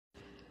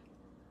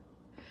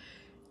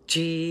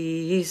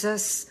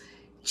Jesus,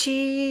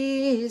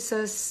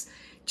 Jesus,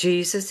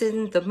 Jesus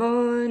in the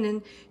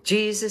morning,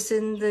 Jesus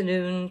in the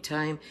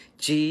noontime,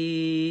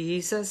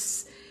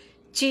 Jesus,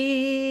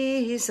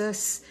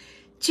 Jesus,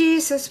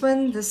 Jesus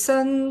when the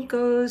sun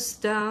goes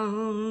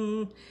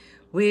down.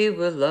 We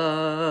will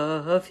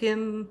love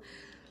him,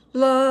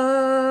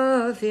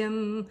 love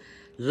him,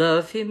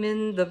 love him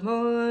in the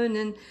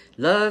morning,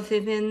 love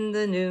him in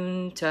the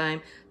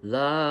noontime,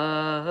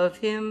 love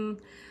him,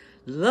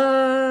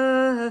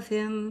 love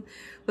him.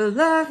 We'll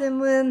love him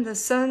when the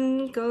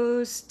sun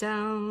goes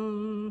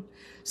down.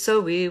 So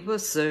we will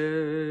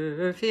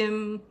serve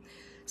him,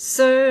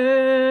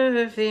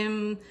 serve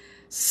him,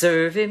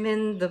 serve him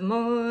in the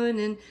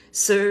morning,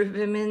 serve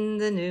him in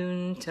the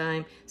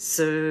noontime,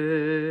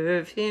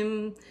 serve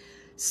him,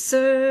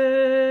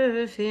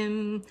 serve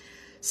him,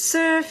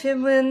 serve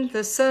him when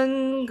the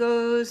sun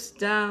goes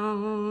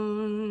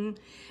down.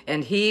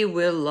 And he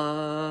will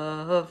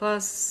love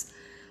us,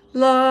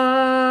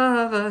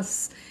 love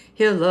us.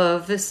 He'll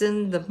love us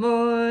in the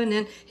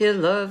morning, he'll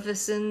love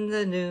us in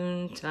the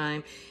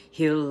noontime,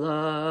 he'll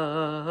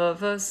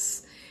love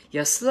us,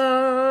 yes,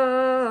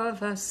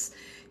 love us.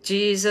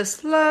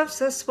 Jesus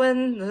loves us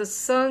when the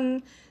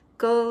sun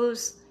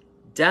goes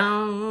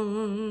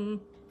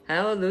down.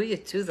 Hallelujah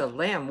to the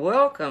Lamb.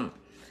 Welcome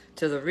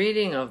to the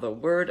reading of the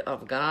Word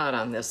of God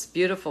on this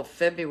beautiful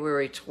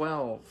February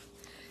 12.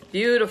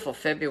 Beautiful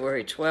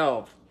February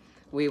 12.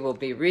 We will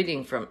be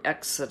reading from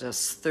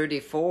Exodus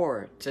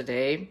 34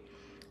 today.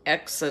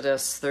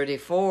 Exodus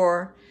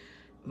 34,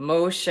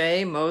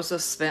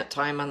 Moses spent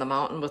time on the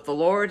mountain with the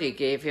Lord. He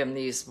gave him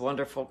these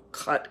wonderful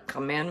cut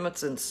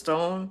commandments in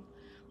stone,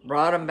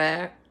 brought them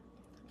back,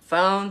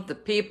 found the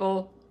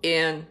people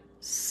in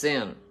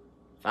sin,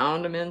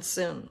 found them in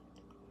sin.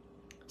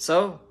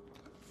 So,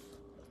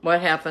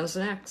 what happens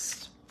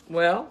next?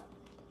 Well,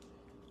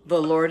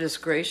 the Lord is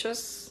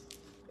gracious,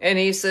 and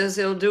he says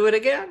he'll do it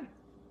again.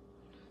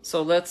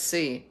 So let's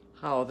see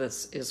how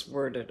this is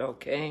worded,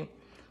 okay?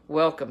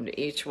 Welcome to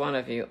each one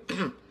of you.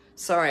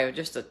 Sorry, I'm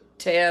just a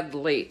tad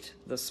late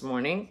this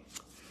morning.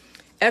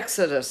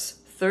 Exodus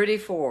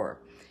 34.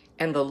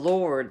 And the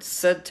Lord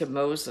said to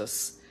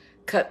Moses,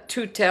 cut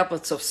 2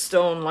 tablets of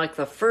stone like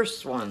the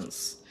first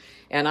ones,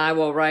 and I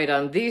will write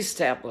on these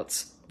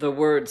tablets the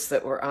words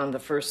that were on the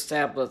first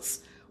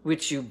tablets,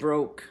 which you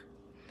broke.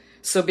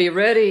 So be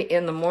ready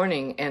in the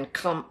morning and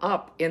come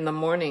up in the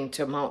morning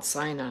to Mount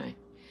Sinai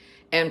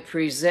and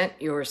present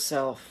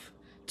yourself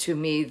to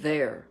me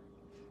there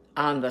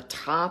on the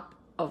top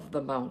of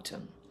the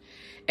mountain.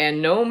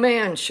 And no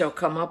man shall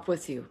come up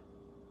with you.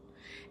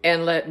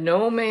 And let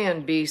no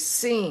man be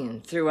seen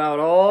throughout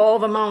all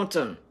the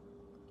mountain.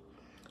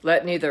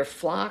 Let neither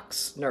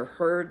flocks nor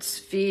herds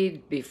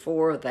feed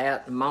before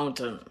that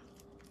mountain.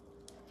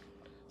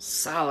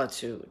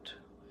 Solitude.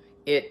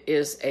 It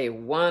is a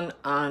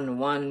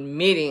one-on-one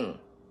meeting.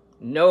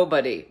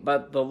 Nobody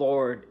but the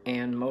Lord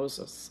and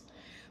Moses.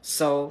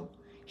 So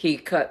he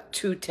cut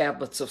 2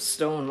 tablets of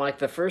stone like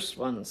the first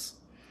ones.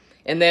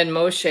 And then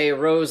Moshe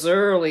rose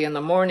early in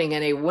the morning,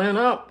 and he went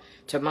up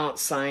to Mount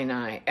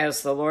Sinai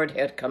as the Lord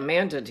had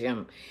commanded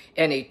him.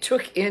 And he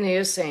took in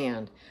his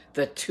hand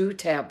the 2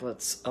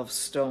 tablets of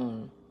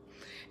stone.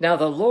 Now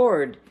the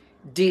Lord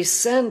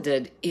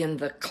descended in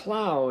the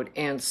cloud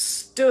and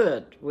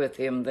stood with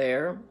him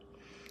there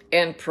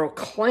and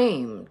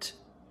proclaimed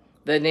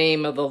the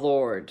name of the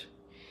Lord.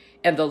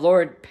 And the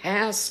Lord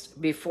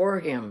passed before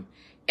him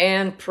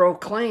and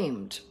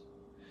proclaimed,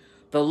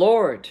 the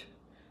Lord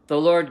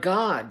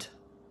God,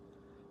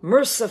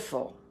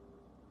 merciful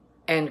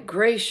and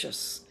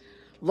gracious,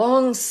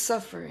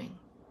 long-suffering,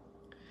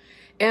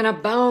 and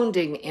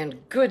abounding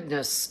in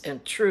goodness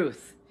and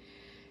truth,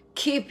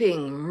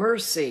 keeping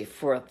mercy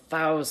for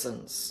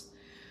thousands,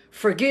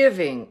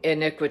 forgiving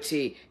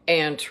iniquity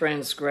and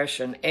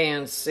transgression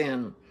and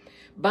sin,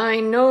 by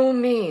no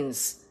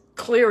means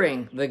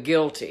clearing the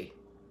guilty,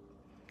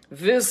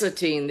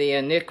 visiting the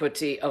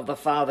iniquity of the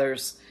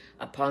fathers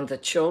upon the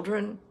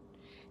children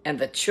and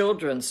the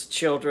children's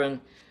children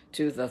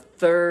to the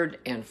 3rd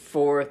and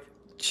 4th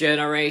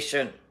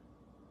generation.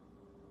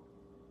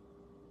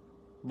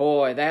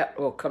 Boy, that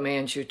will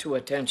command you to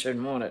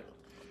attention, won't it?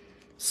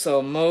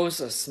 So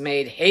Moses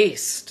made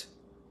haste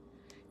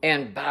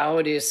and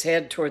bowed his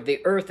head toward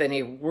the earth, and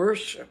he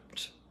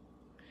worshiped.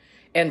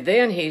 And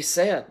then he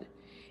said,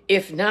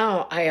 if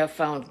now I have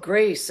found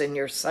grace in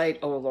your sight,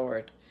 O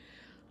Lord,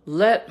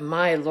 let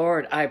my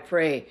Lord, I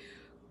pray,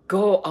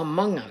 go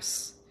among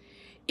us,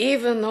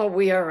 even though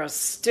we are a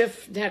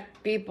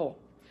stiff-necked people,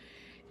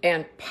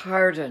 and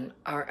pardon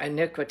our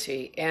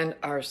iniquity and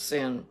our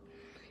sin,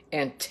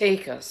 and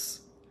take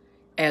us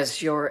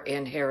as your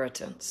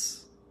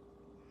inheritance.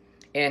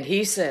 And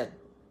he said,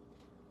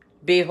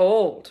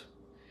 behold,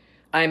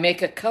 I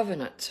make a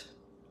covenant.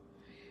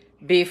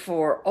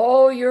 Before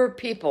all your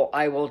people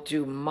I will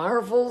do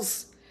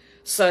marvels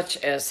such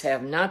as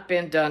have not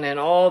been done in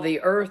all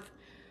the earth,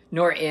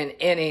 nor in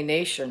any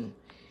nation,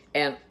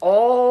 and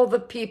all the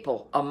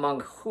people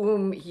among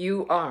whom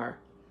you are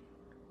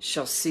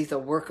shall see the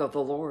work of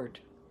the Lord.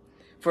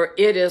 for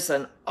it is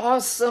an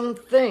awesome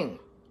thing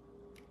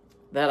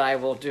that I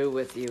will do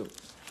with you.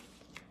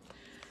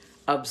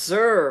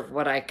 Observe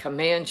what I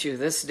command you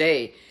this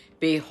day.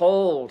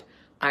 Behold,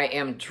 I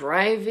am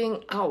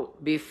driving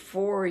out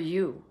before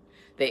you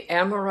the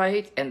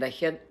Amorite and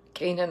the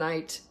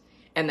Canaanite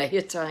and the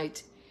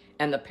Hittite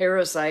and the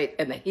Perizzite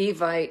and the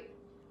Hivite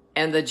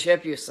and the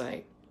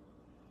Jebusite.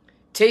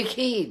 Take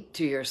heed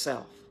to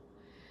yourself,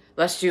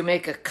 lest you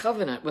make a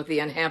covenant with the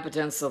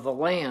inhabitants of the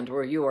land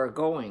where you are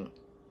going,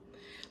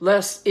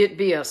 lest it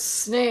be a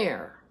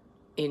snare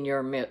in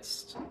your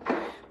midst.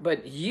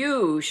 But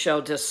you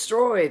shall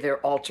destroy their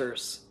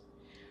altars,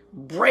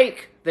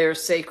 break their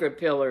sacred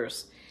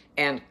pillars,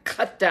 and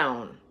cut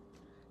down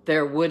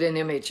their wooden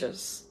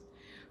images.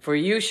 For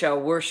you shall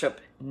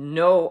worship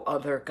no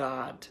other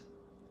God.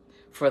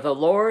 For the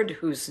Lord,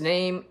 whose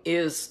name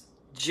is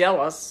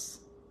jealous,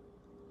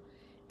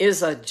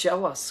 is a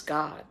jealous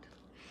God.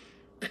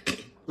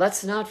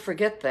 Let's not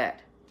forget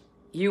that.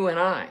 You and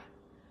I,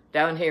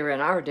 down here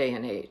in our day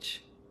and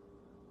age,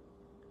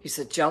 he's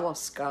a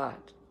jealous God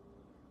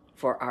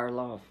for our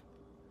love.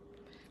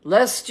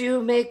 Lest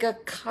you make a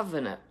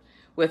covenant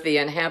with the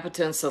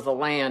inhabitants of the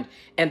land,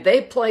 and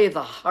they play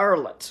the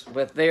harlot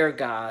with their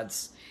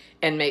gods,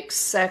 and make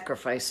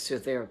sacrifice to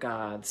their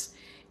gods,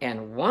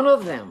 and one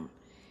of them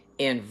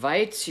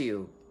invites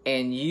you,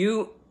 and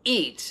you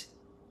eat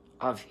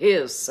of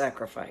his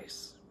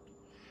sacrifice,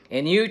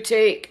 and you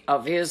take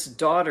of his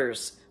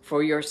daughters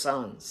for your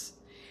sons,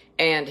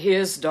 and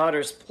his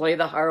daughters play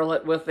the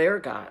harlot with their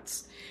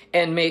gods,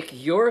 and make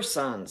your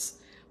sons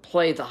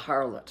play the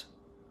harlot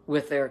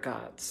with their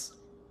gods.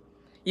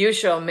 You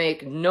shall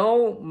make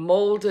no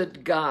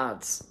molded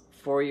gods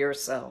for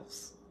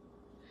yourselves.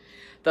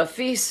 The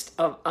feast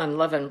of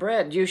unleavened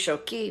bread you shall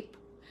keep.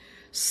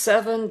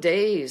 7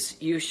 days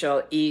you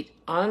shall eat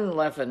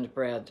unleavened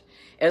bread,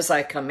 as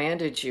I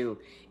commanded you,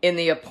 in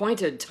the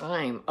appointed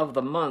time of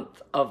the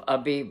month of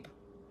Abib.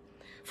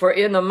 For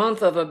in the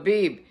month of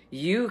Abib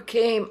you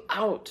came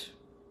out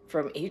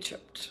from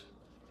Egypt.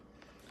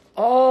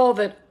 All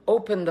that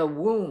open the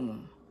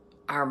womb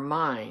are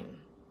mine,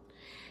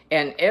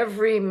 and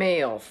every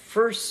male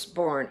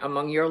firstborn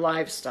among your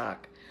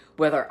livestock,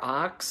 whether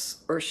ox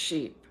or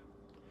sheep.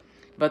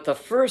 But the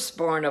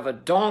firstborn of a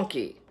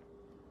donkey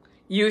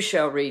you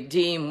shall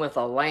redeem with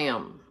a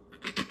lamb.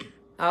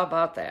 How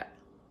about that?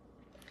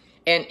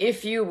 And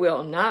if you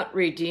will not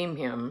redeem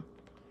him,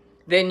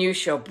 then you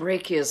shall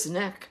break his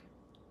neck.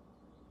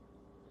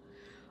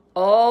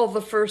 All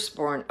the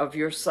firstborn of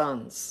your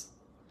sons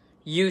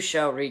you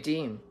shall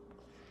redeem,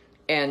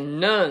 and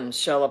none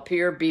shall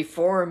appear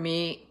before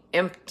me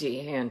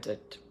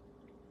empty-handed.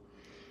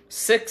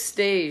 6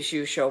 days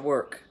you shall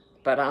work,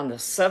 but on the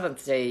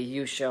 7th day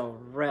you shall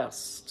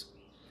rest.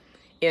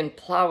 In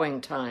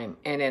plowing time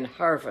and in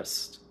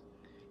harvest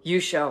you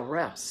shall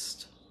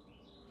rest.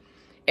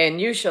 And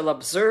you shall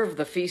observe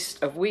the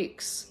feast of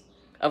weeks,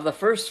 of the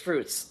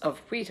firstfruits of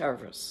wheat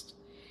harvest,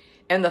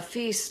 and the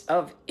feast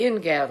of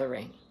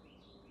ingathering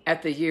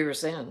at the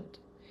year's end.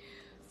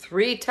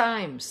 3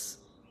 times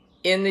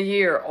in the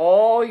year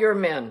all your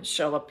men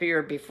shall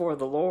appear before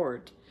the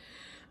Lord,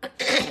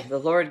 the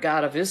Lord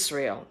God of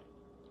Israel.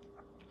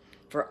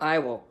 For I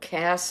will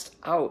cast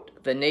out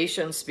the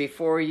nations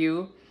before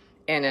you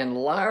and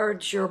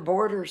enlarge your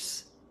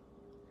borders.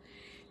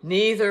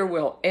 Neither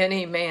will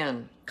any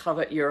man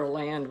covet your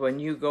land when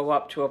you go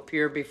up to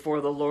appear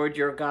before the Lord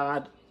your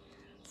God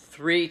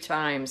 3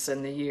 times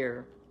in the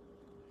year.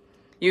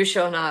 You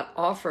shall not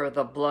offer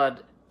the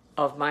blood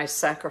of my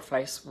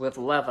sacrifice with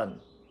leaven,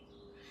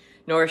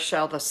 nor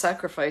shall the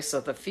sacrifice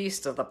of the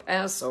feast of the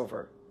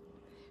Passover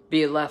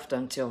be left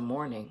until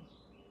morning.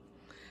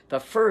 The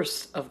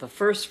first of the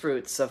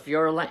firstfruits of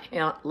your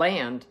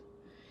land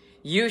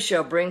you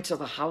shall bring to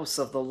the house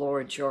of the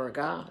Lord your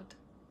God.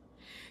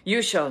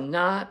 You shall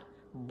not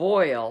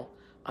boil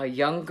a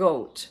young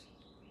goat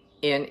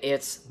in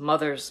its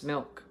mother's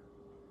milk.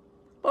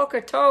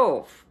 Boker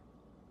Tov,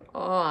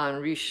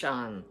 on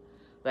Rishon,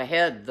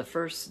 the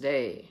first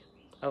day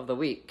of the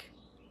week.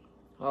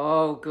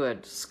 Oh,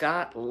 good.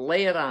 Scott,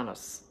 lay it on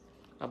us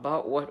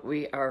about what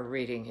we are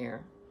reading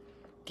here.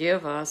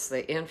 Give us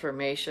the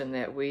information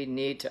that we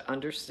need to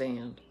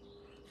understand.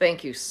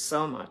 Thank you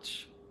so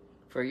much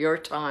for your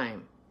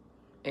time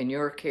and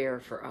your care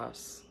for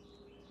us.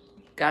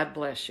 God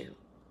bless you.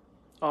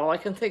 All I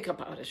can think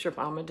about is your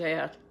mom and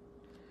dad.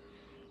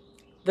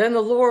 Then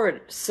the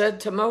Lord said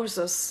to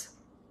Moses,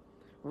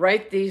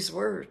 write these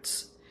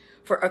words,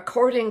 for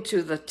according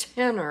to the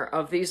tenor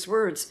of these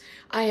words,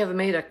 I have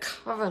made a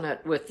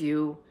covenant with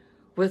you,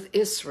 with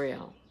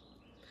Israel.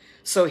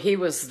 So he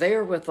was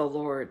there with the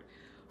Lord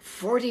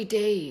 40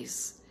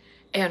 days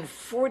and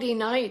 40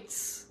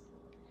 nights.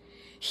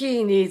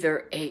 He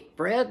neither ate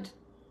bread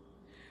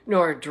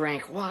nor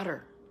drank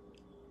water.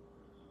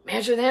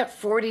 Imagine that,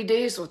 40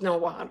 days with no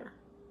water.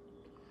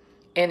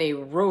 And he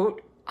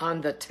wrote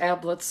on the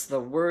tablets the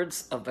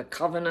words of the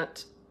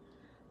covenant,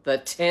 the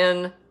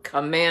 10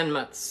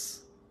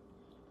 commandments,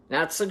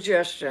 not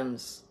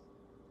suggestions,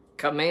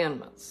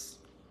 commandments.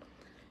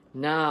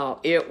 Now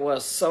it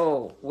was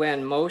so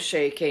when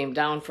Moshe came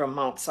down from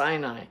Mount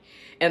Sinai,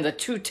 and the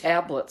 2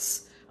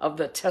 tablets of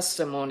the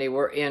testimony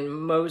were in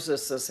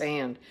Moses'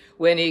 hand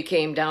when he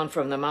came down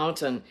from the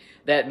mountain,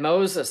 that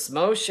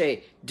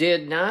Moshe,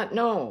 did not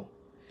know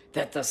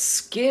that the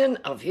skin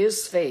of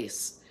his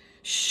face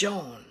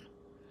shone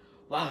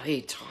while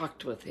he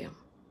talked with him.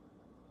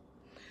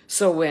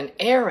 So when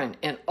Aaron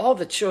and all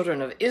the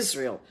children of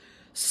Israel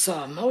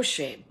saw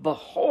Moshe,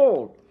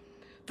 behold,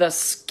 the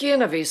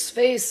skin of his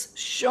face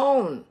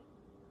shone.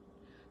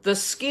 The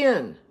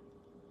skin.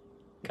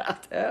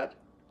 Got that?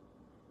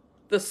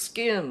 The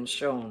skin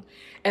shone.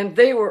 And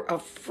they were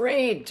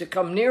afraid to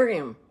come near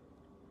him.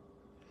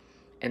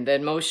 And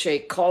then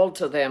Moshe called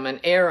to them, and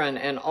Aaron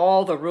and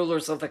all the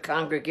rulers of the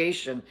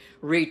congregation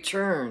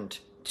returned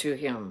to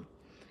him.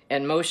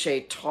 And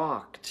Moshe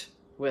talked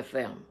with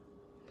them.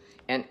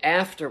 And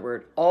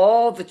afterward,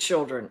 all the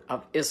children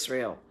of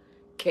Israel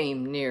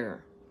came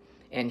near.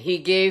 And he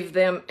gave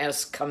them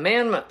as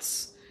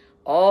commandments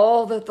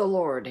all that the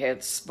Lord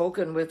had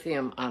spoken with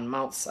him on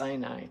Mount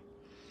Sinai.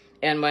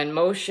 And when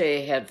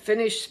Moshe had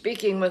finished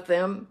speaking with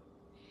them,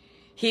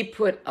 he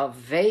put a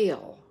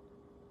veil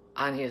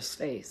on his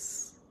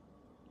face.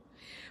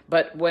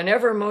 But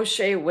whenever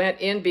Moshe went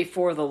in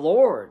before the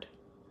Lord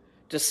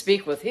to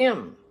speak with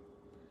him,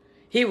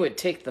 he would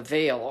take the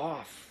veil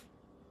off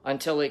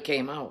until he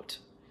came out.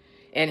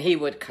 And he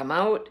would come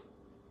out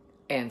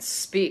and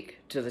speak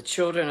to the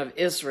children of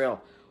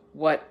Israel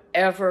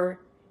whatever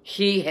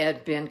he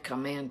had been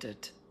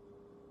commanded.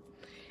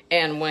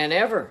 And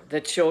whenever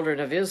the children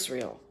of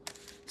Israel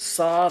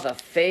saw the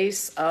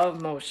face of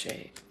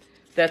Moshe,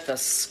 that the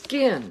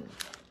skin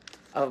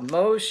of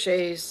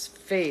Moshe's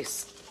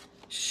face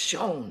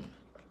shone,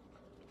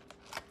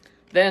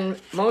 then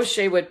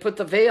Moshe would put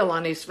the veil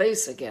on his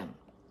face again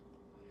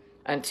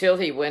until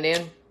he went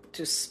in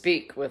to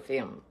speak with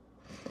him.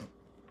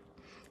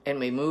 And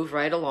we move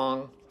right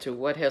along to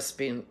what has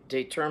been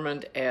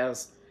determined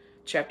as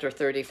chapter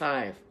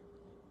 35.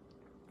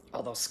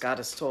 Although Scott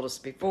has told us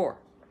before,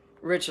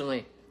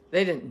 originally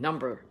they didn't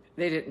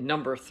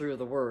number through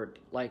the word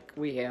like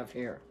we have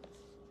here.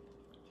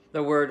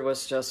 The word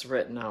was just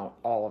written out,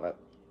 all of it.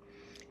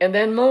 And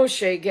then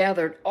Moshe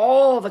gathered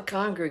all the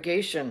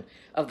congregation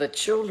of the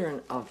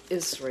children of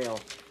Israel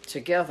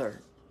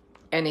together,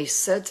 and he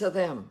said to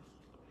them,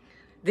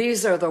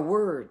 "These are the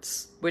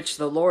words which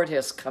the Lord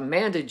has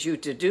commanded you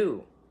to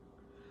do.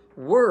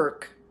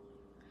 Work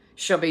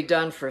shall be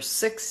done for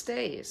 6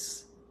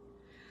 days,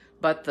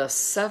 but the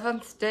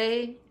 7th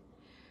day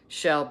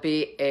shall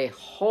be a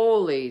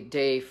holy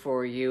day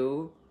for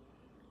you."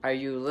 Are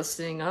you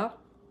listening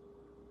up?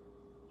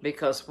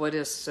 Because what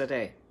is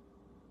today?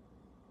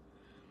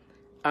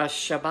 A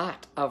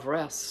Shabbat of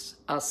rest,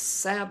 a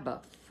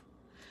Sabbath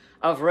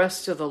of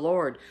rest to the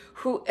Lord.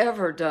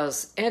 Whoever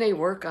does any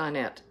work on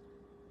it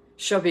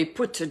shall be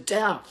put to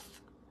death.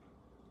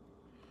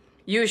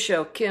 You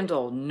shall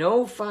kindle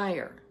no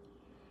fire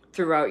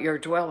throughout your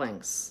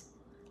dwellings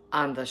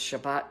on the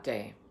Shabbat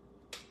day.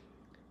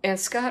 And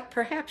Scott,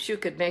 perhaps you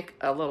could make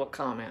a little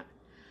comment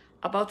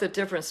about the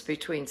difference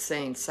between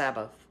saying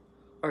Sabbath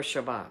or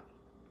Shabbat.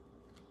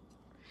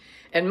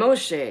 And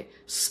Moshe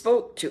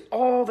spoke to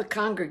all the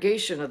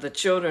congregation of the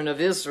children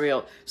of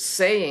Israel,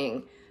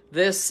 saying,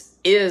 "This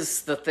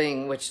is the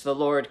thing which the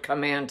Lord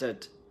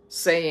commanded,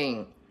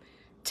 saying,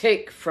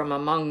 take from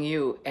among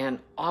you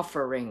an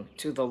offering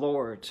to the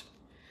Lord.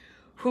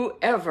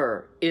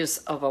 Whoever is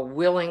of a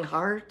willing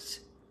heart,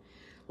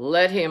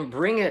 let him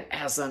bring it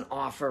as an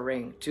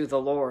offering to the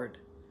Lord.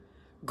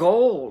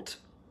 Gold,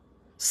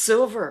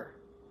 silver,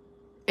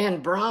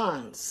 and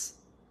bronze,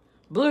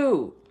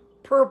 blue,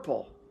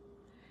 purple,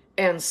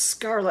 and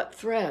scarlet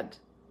thread,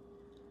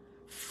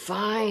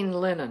 fine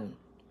linen,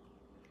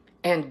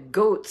 and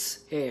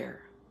goat's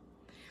hair,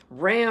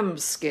 ram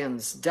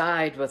skins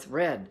dyed with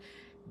red,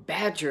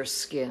 badger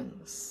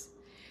skins,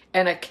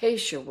 and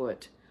acacia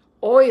wood,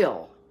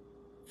 oil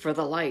for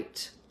the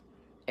light,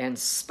 and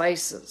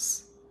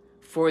spices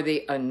for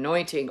the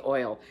anointing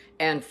oil,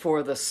 and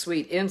for the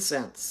sweet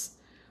incense,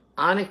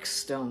 onyx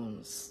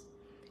stones,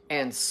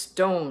 and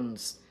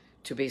stones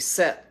to be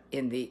set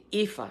in the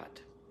ephod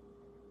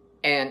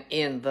and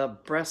in the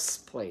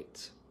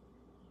breastplate."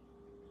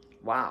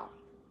 Wow.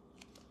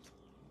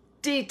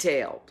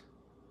 Detailed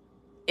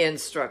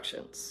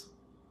instructions.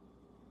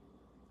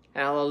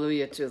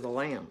 Hallelujah to the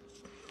Lamb.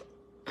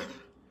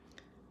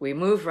 We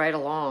move right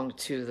along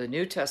to the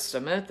New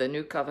Testament, the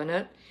New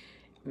Covenant.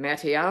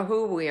 Matthew,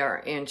 we are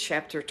in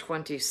chapter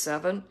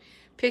 27,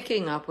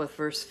 picking up with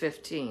verse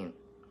 15.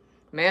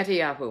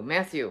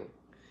 Matthew,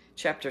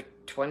 chapter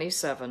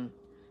 27,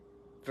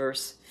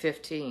 verse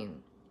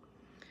 15.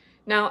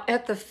 Now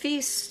at the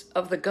feast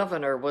of the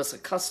governor was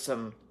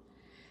accustomed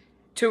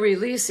to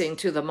releasing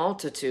to the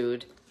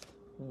multitude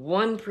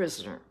one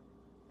prisoner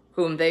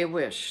whom they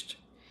wished.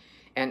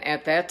 And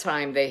at that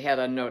time they had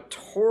a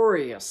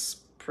notorious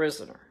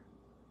prisoner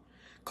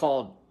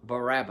called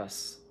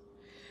Barabbas.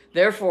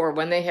 Therefore,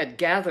 when they had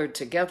gathered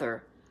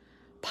together,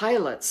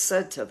 Pilate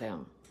said to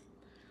them,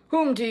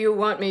 "Whom do you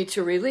want me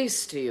to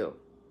release to you?"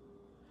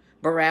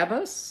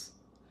 Barabbas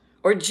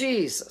or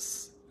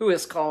Jesus, who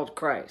is called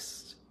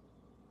Christ?"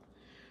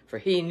 For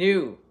he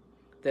knew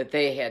that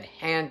they had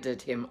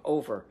handed him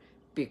over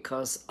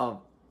because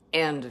of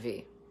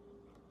envy.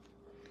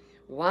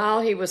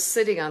 While he was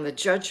sitting on the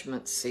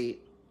judgment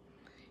seat,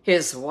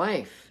 his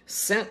wife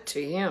sent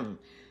to him,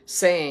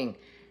 saying,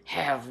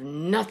 "Have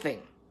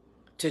nothing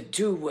to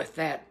do with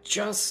that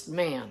just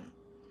man,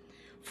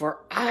 for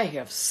I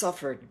have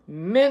suffered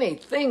many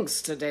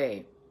things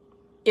today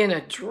in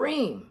a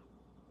dream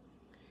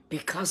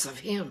because of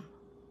him."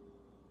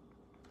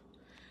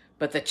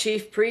 But the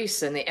chief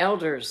priests and the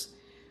elders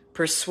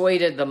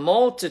persuaded the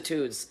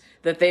multitudes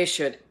that they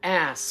should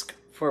ask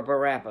for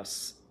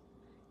Barabbas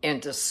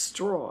and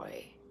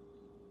destroy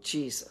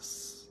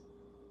Jesus.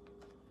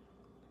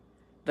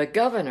 The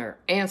governor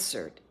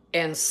answered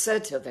and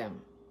said to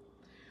them,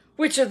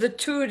 "Which of the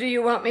two do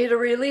you want me to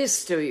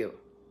release to you?"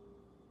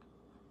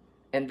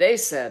 And they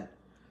said,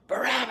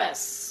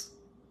 "Barabbas."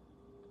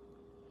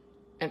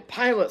 And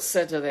Pilate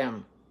said to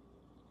them,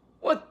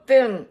 "What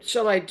then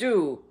shall I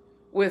do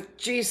with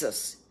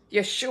Jesus,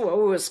 Yeshua,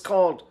 who is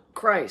called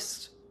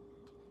Christ?"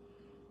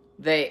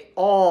 They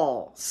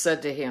all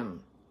said to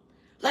him,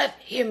 "Let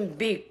him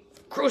be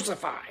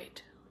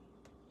crucified."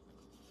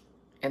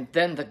 And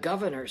then the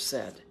governor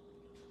said,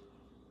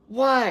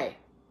 "Why?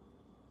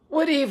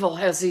 What evil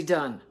has he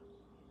done?"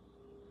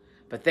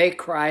 But they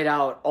cried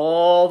out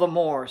all the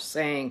more,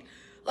 saying,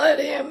 "Let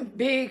him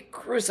be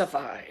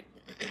crucified."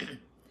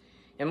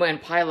 And when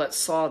Pilate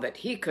saw that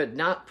he could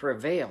not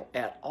prevail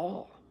at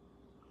all,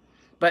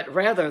 but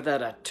rather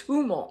that a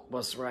tumult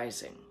was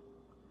rising,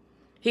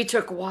 he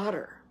took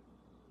water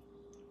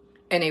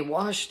and he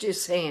washed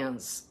his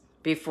hands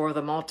before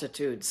the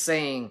multitude,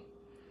 saying,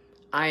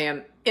 "I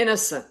am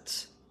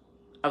innocent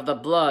of the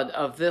blood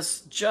of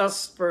this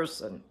just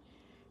person.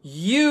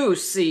 You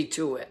see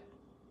to it."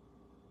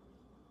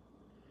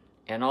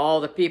 And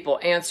all the people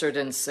answered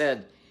and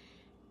said,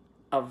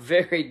 a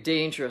very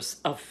dangerous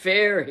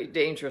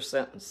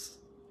sentence,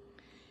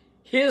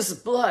 "His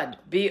blood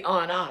be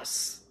on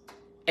us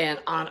and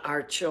on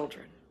our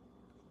children."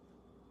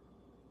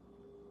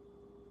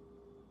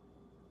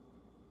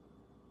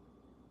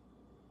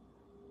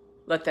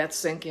 Let that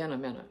sink in a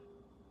minute.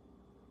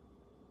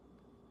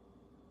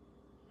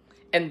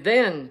 And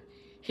then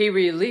he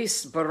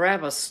released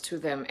Barabbas to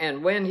them,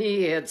 and when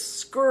he had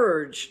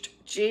scourged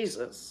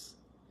Jesus,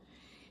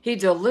 he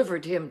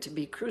delivered him to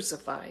be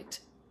crucified.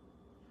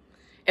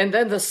 And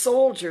then the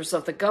soldiers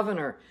of the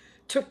governor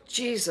took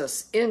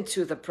Jesus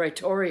into the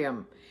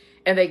praetorium,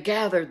 and they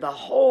gathered the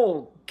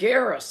whole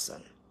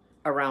garrison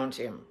around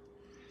him,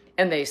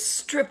 and they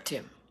stripped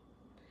him,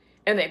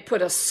 and they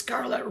put a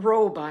scarlet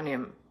robe on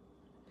him.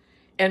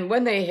 And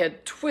when they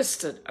had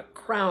twisted a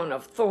crown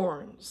of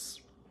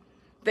thorns,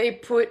 they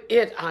put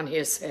it on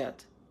his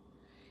head,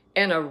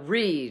 and a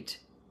reed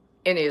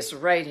in his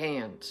right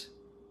hand.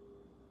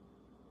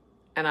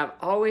 And I've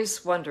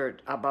always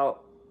wondered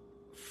about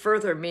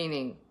further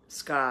meaning,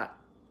 Scott,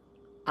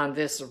 on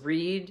this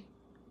reed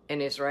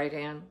in his right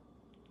hand.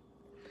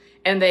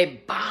 And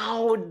they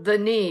bowed the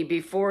knee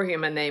before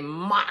him, and they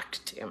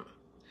mocked him,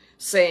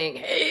 saying,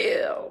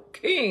 "Hail,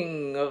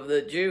 King of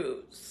the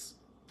Jews."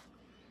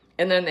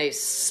 And then they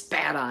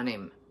spat on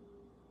him.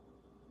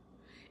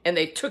 And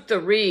they took the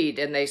reed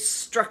and they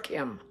struck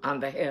him on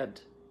the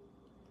head.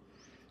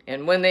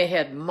 And when they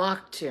had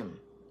mocked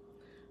him,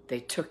 they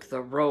took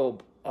the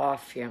robe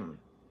off him,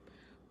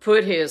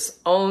 put his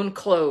own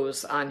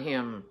clothes on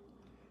him,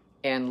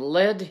 and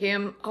led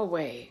him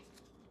away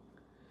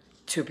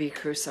to be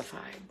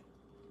crucified.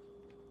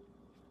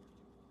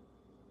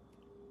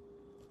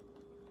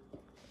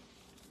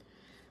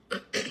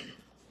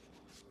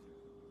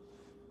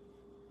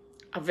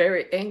 A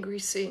very angry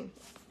scene,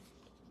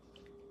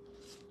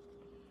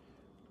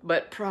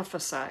 but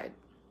prophesied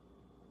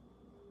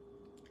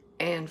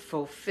and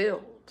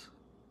fulfilled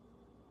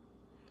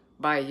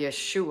by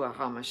Yeshua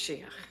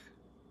HaMashiach.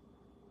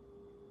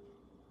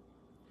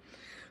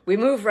 We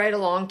move right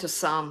along to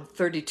Psalm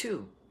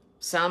 32.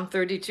 Psalm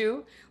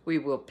 32, we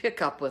will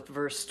pick up with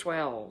verse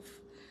 12.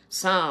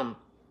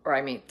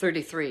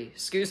 33,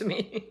 excuse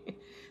me.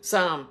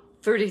 Psalm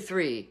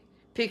 33,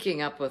 picking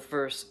up with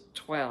verse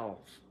 12.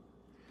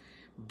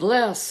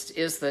 Blessed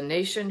is the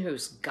nation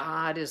whose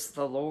God is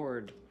the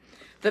Lord,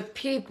 the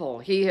people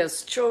he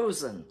has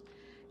chosen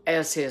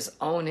as his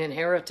own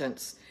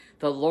inheritance.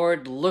 The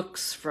Lord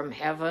looks from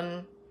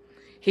heaven.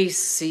 He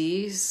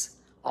sees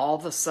all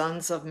the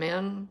sons of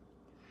men.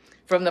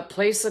 From the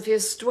place of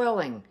his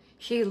dwelling,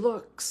 he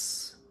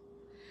looks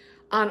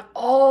on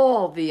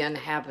all the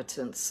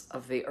inhabitants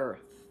of the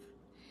earth.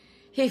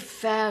 He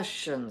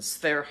fashions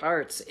their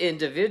hearts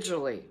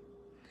individually.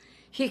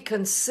 He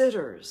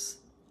considers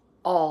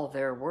all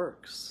their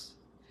works.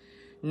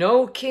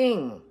 No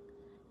king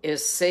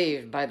is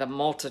saved by the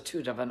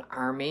multitude of an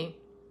army.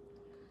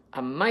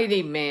 A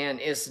mighty man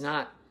is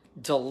not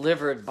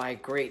delivered by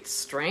great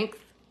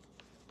strength.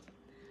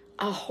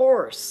 A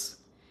horse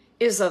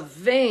is a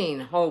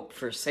vain hope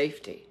for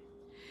safety.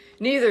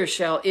 Neither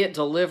shall it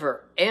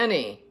deliver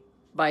any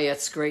by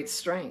its great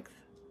strength.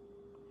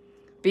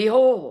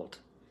 Behold,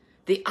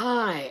 the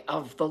eye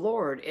of the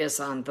Lord is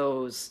on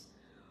those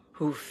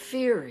who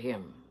fear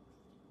him,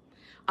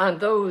 on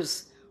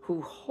those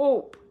who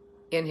hope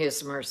in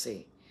his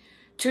mercy,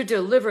 to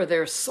deliver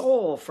their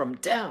soul from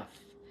death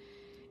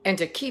and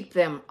to keep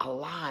them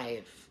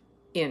alive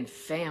in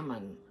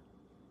famine.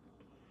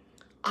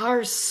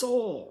 Our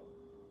soul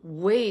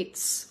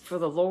waits for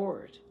the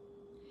Lord.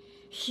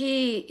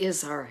 He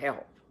is our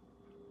help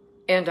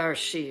and our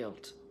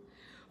shield.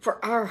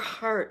 For our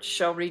heart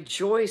shall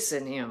rejoice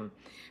in him,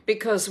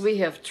 because we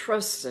have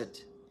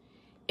trusted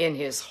in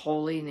his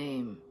holy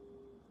name.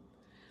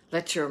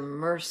 Let your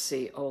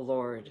mercy, O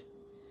Lord,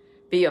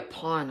 be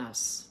upon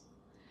us,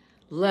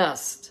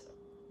 lest,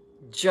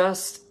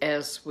 just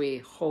as we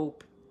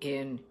hope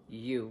in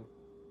you.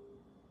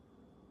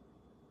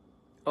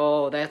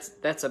 Oh,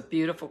 that's a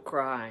beautiful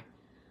cry.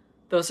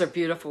 Those are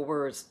beautiful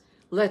words.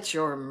 Let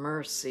your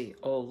mercy,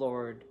 O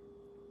Lord,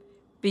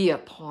 be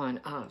upon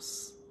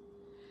us,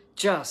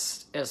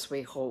 just as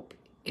we hope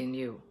in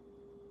you.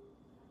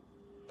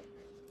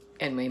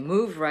 And we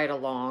move right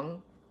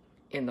along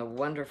in the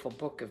wonderful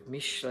book of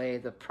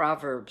Mishle, the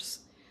Proverbs.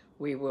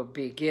 We will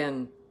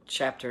begin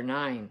chapter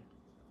 9.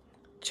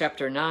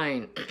 Chapter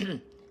 9,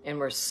 and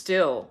we're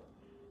still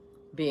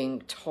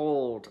being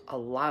told a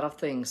lot of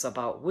things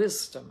about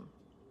wisdom.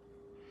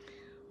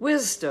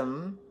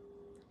 Wisdom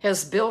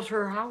has built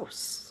her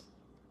house.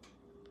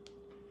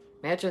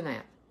 Imagine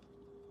that.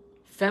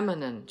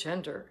 Feminine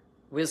gender,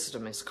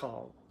 wisdom is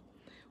called.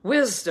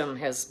 Wisdom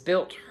has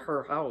built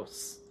her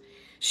house.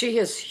 She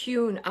has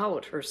hewn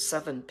out her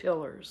 7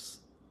 pillars.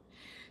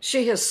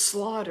 She has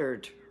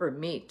slaughtered her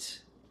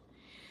meat.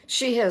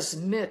 She has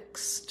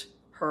mixed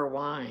her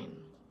wine.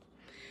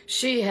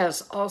 She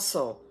has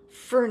also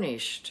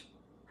furnished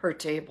her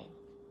table.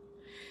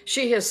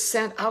 She has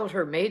sent out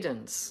her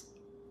maidens.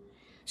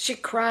 She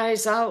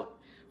cries out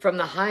from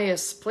the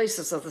highest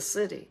places of the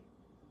city.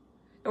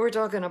 And we're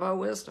talking about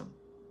wisdom.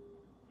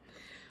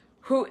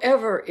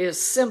 Whoever is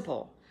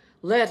simple,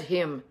 let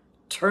him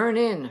turn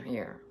in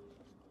here.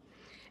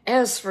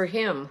 As for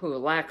him who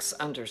lacks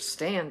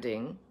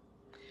understanding,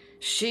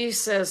 she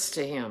says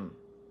to him,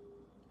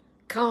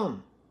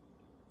 come,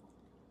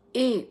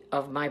 eat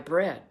of my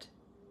bread,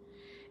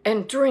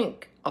 and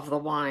drink of the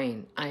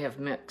wine I have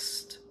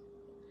mixed.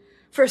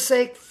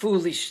 Forsake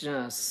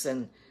foolishness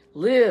and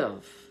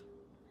live,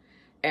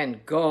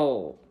 and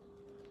go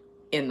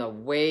in the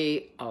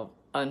way of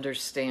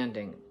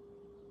understanding.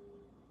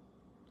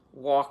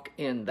 Walk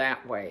in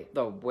that way,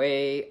 the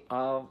way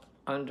of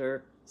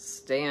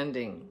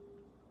understanding.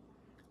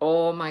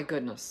 Oh my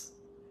goodness,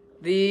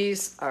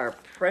 these are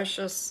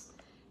precious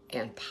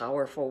and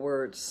powerful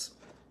words,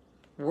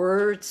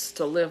 words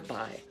to live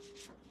by.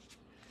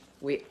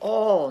 We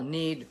all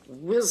need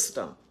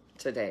wisdom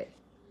today.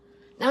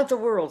 Not the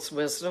world's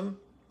wisdom.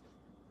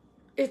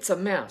 It's a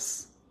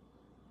mess.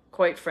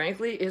 Quite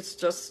frankly, it's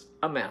just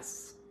a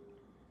mess.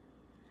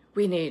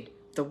 We need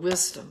the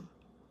wisdom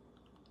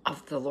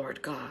of the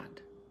Lord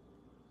God.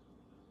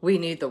 We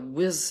need the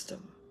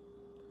wisdom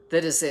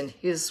that is in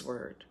his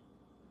word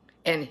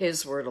and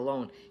his word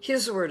alone.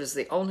 His word is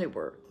the only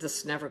word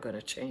that's never going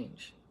to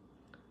change.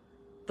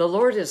 The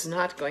Lord is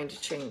not going to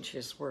change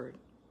his word.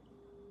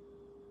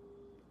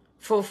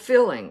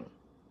 Fulfilling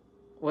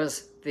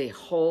was the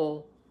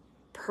whole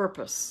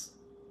purpose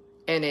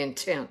and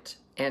intent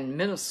and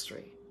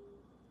ministry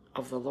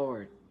of the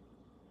Lord,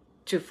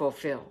 to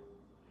fulfill.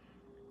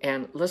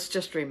 And let's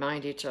just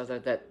remind each other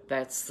that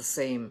that's the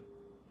same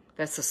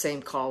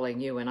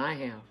calling you and I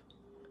have,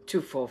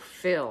 to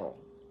fulfill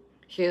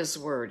his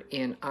word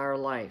in our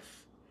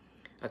life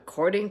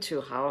according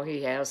to how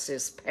he has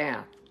his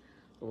path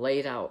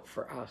laid out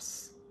for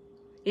us.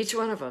 Each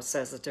one of us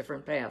has a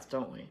different path,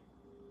 don't we?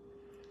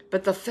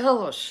 But the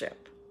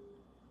fellowship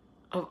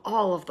of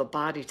all of the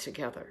body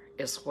together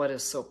is what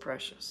is so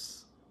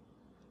precious.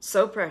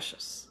 So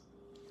precious.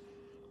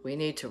 We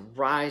need to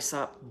rise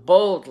up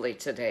boldly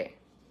today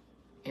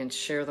and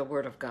share the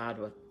word of God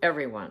with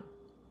everyone.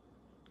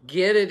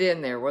 Get it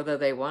in there, whether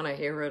they want to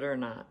hear it or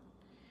not.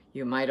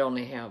 You might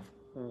only have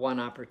one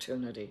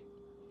opportunity.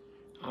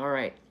 All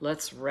right,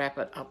 let's wrap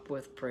it up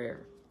with prayer.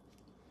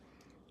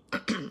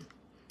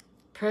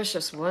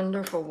 Precious,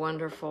 wonderful,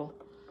 wonderful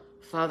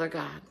Father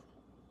God,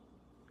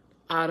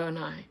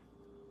 Adonai,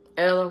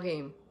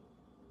 Elohim.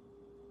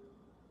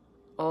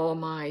 Oh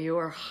my, you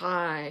are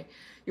high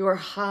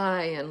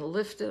and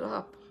lifted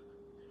up.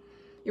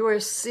 You are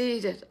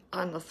seated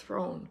on the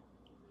throne.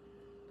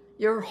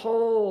 Your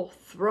whole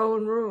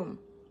throne room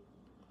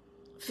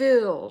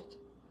filled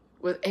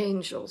with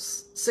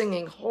angels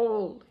singing,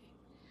 holy,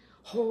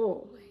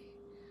 holy,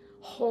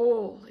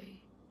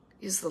 holy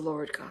is the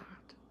Lord God.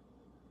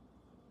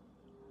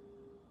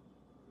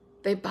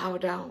 They bow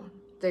down,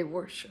 they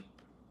worship.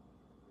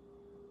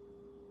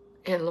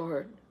 And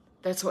Lord,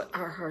 that's what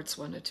our hearts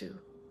want to do.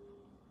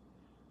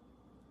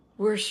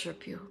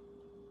 Worship you.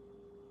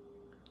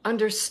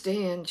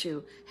 Understand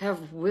you.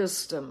 Have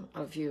wisdom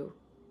of you.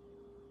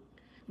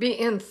 Be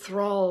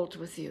enthralled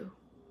with you.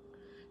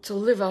 To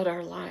live out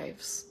our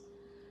lives,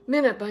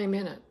 minute by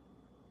minute,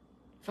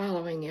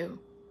 following you.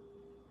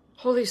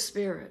 Holy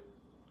Spirit,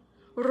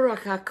 Ruach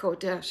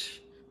HaKodesh,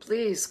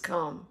 please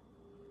come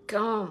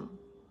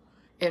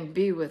and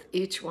be with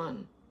each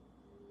one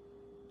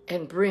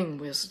and bring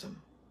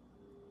wisdom.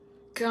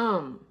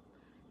 Come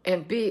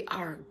and be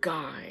our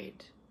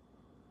guide.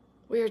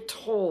 We are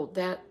told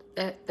that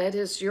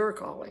is your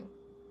calling.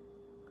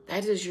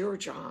 That is your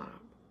job.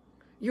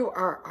 You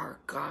are our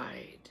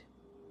guide.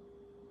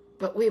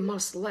 But we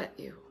must let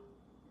you.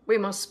 We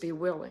must be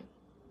willing.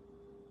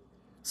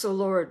 So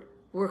Lord,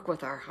 work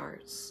with our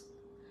hearts.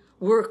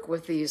 Work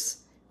with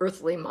these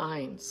earthly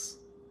minds.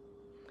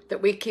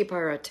 That we keep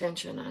our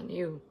attention on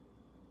you.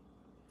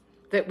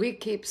 That we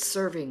keep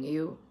serving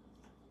you.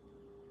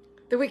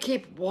 That we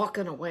keep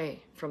walking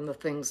away from the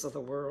things of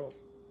the world.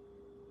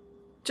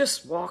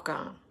 Just walk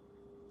on.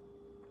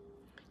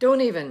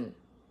 Don't even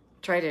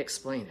try to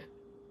explain it.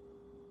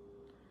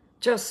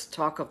 Just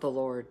talk of the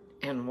Lord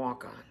and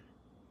walk on.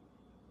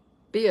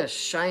 Be a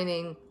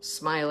shining,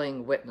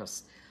 smiling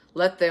witness.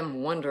 Let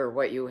them wonder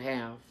what you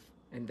have,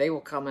 and they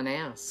will come and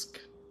ask.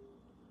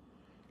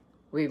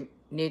 We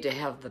need to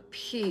have the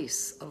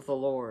peace of the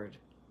Lord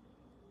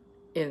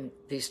in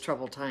these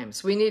troubled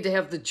times. We need to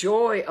have the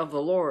joy of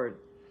the Lord,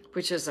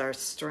 which is our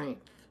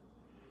strength.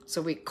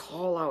 So we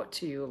call out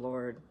to you,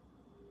 Lord,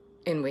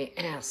 and we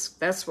ask.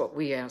 That's what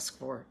we ask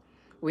for.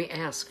 We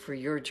ask for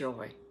your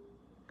joy,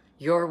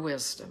 your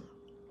wisdom,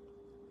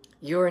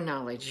 your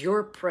knowledge,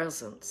 your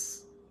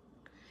presence,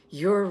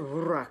 your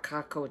Ruach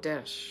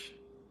HaKodesh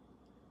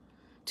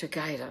to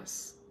guide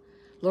us.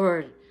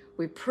 Lord,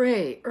 we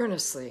pray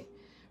earnestly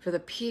for the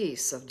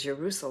peace of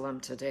Jerusalem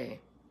today.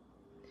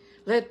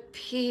 Let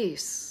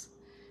peace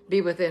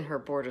be within her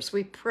borders.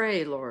 We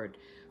pray, Lord,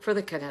 for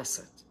the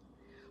Knesset.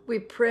 We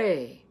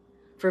pray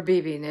for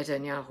Bibi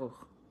Netanyahu.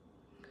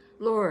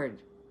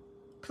 Lord,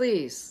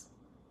 please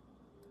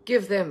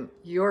give them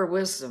your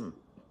wisdom.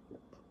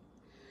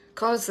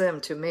 Cause them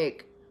to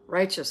make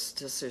righteous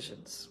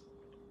decisions.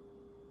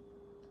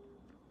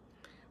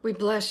 We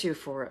bless you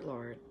for it,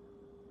 Lord.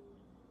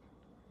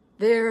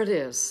 There it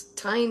is,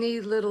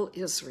 tiny little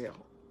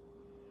Israel,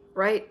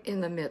 right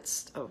in the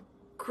midst of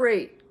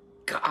great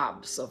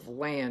gobs of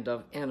land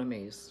of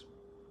enemies.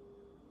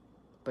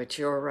 But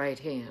your right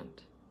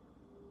hand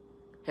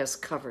has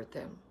covered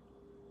them.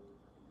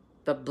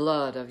 The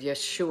blood of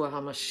Yeshua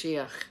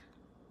HaMashiach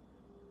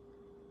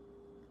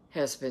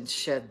has been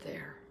shed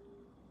there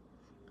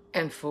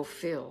and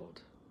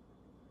fulfilled.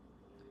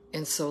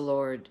 And so,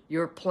 Lord,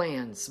 your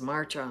plans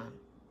march on.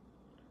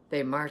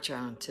 They march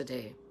on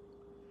today.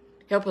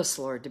 Help us,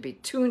 Lord, to be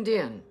tuned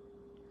in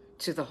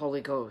to the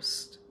Holy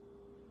Ghost,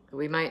 that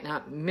we might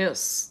not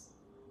miss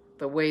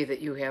the way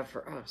that you have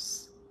for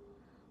us.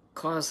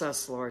 Cause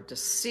us, Lord, to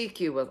seek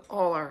you with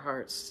all our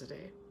hearts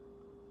today.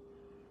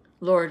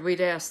 Lord,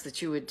 we'd ask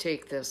that you would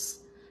take this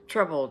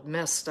troubled,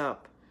 messed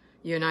up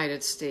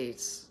United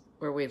States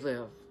where we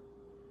live,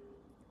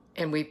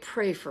 and we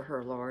pray for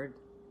her, Lord.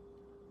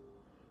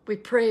 We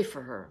pray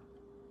for her.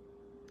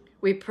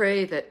 We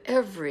pray that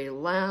every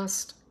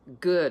last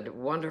good,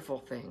 wonderful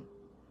thing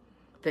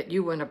that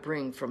you want to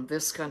bring from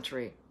this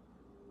country,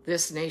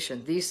 this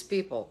nation, these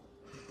people,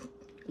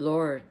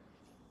 Lord,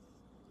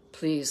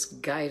 please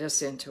guide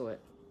us into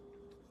it.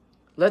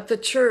 Let the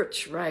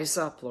church rise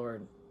up,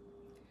 Lord.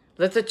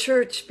 Let the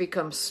church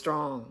become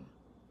strong.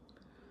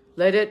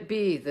 Let it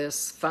be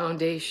this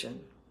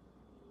foundation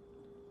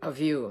of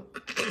you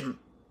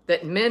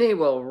that many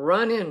will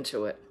run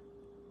into it,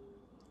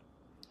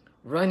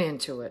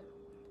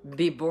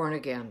 be born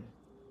again,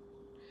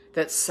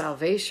 that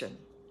salvation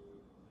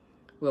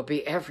will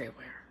be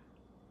everywhere,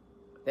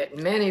 that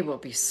many will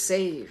be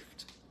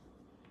saved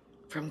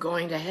from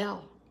going to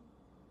hell,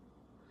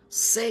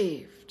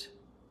 saved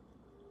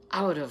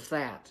out of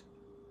that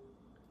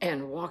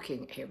and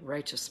walking a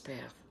righteous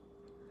path.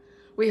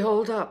 We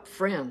hold up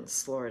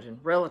friends, Lord, and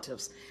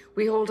relatives.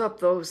 We hold up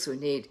those who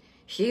need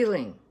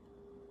healing,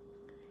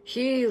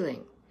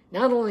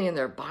 not only in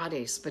their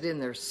bodies, but in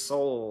their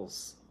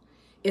souls,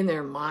 in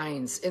their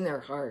minds, in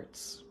their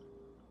hearts.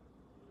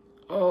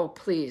 Oh,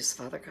 please,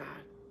 Father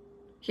God,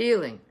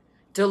 healing,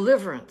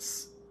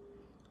 deliverance.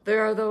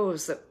 There are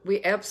those that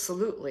we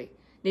absolutely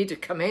need to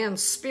command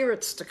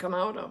spirits to come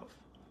out of.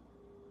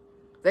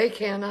 They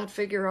cannot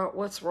figure out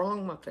what's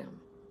wrong with them.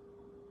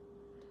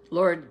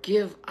 Lord,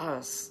 give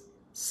us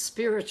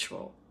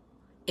spiritual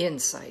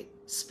insight,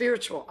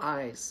 spiritual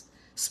eyes,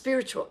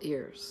 spiritual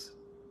ears,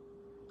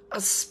 a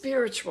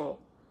spiritual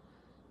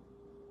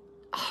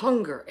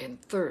hunger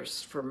and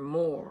thirst for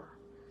more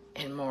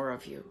and more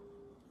of you.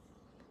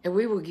 And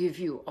we will give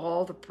you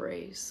all the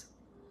praise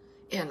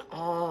and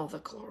all the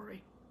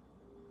glory.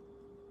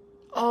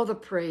 All the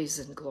praise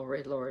and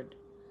glory, Lord,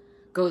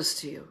 goes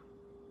to you.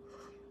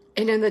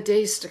 And in the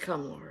days to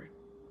come, Lord,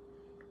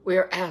 we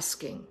are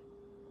asking,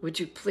 would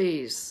you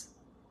please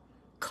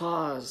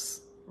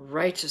cause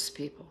righteous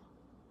people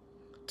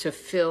to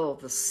fill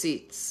the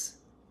seats,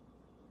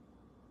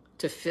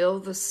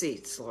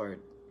 Lord,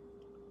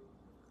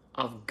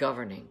 of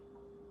governing.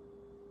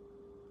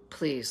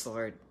 Please,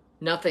 Lord,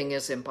 nothing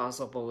is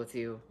impossible with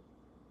you.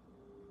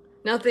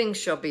 Nothing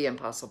shall be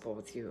impossible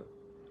with you.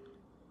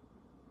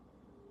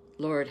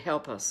 Lord,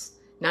 help us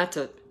not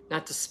to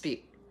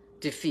speak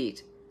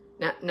defeat,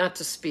 not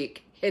to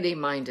speak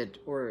heady-minded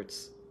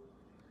words,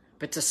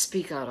 but to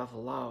speak out of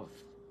love,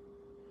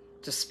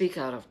 to speak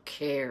out of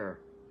care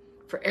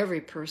for every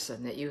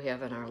person that you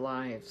have in our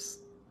lives.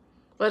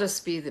 Let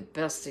us be the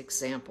best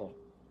example.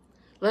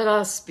 Let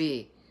us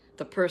be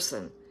the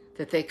person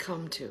that they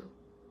come to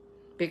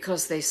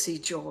because they see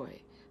joy,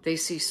 they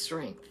see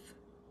strength.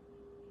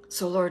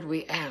 So, Lord,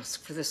 we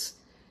ask for this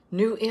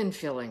new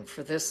infilling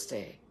for this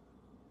day.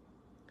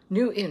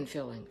 New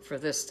infilling for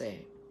this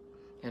day.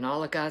 And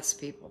all of God's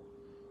people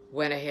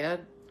went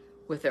ahead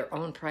with their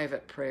own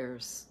private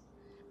prayers,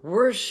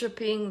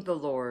 worshiping the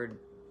Lord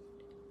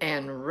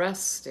and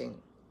resting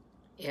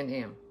in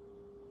Him.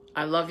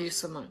 I love you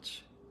so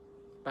much.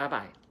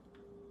 Bye-bye.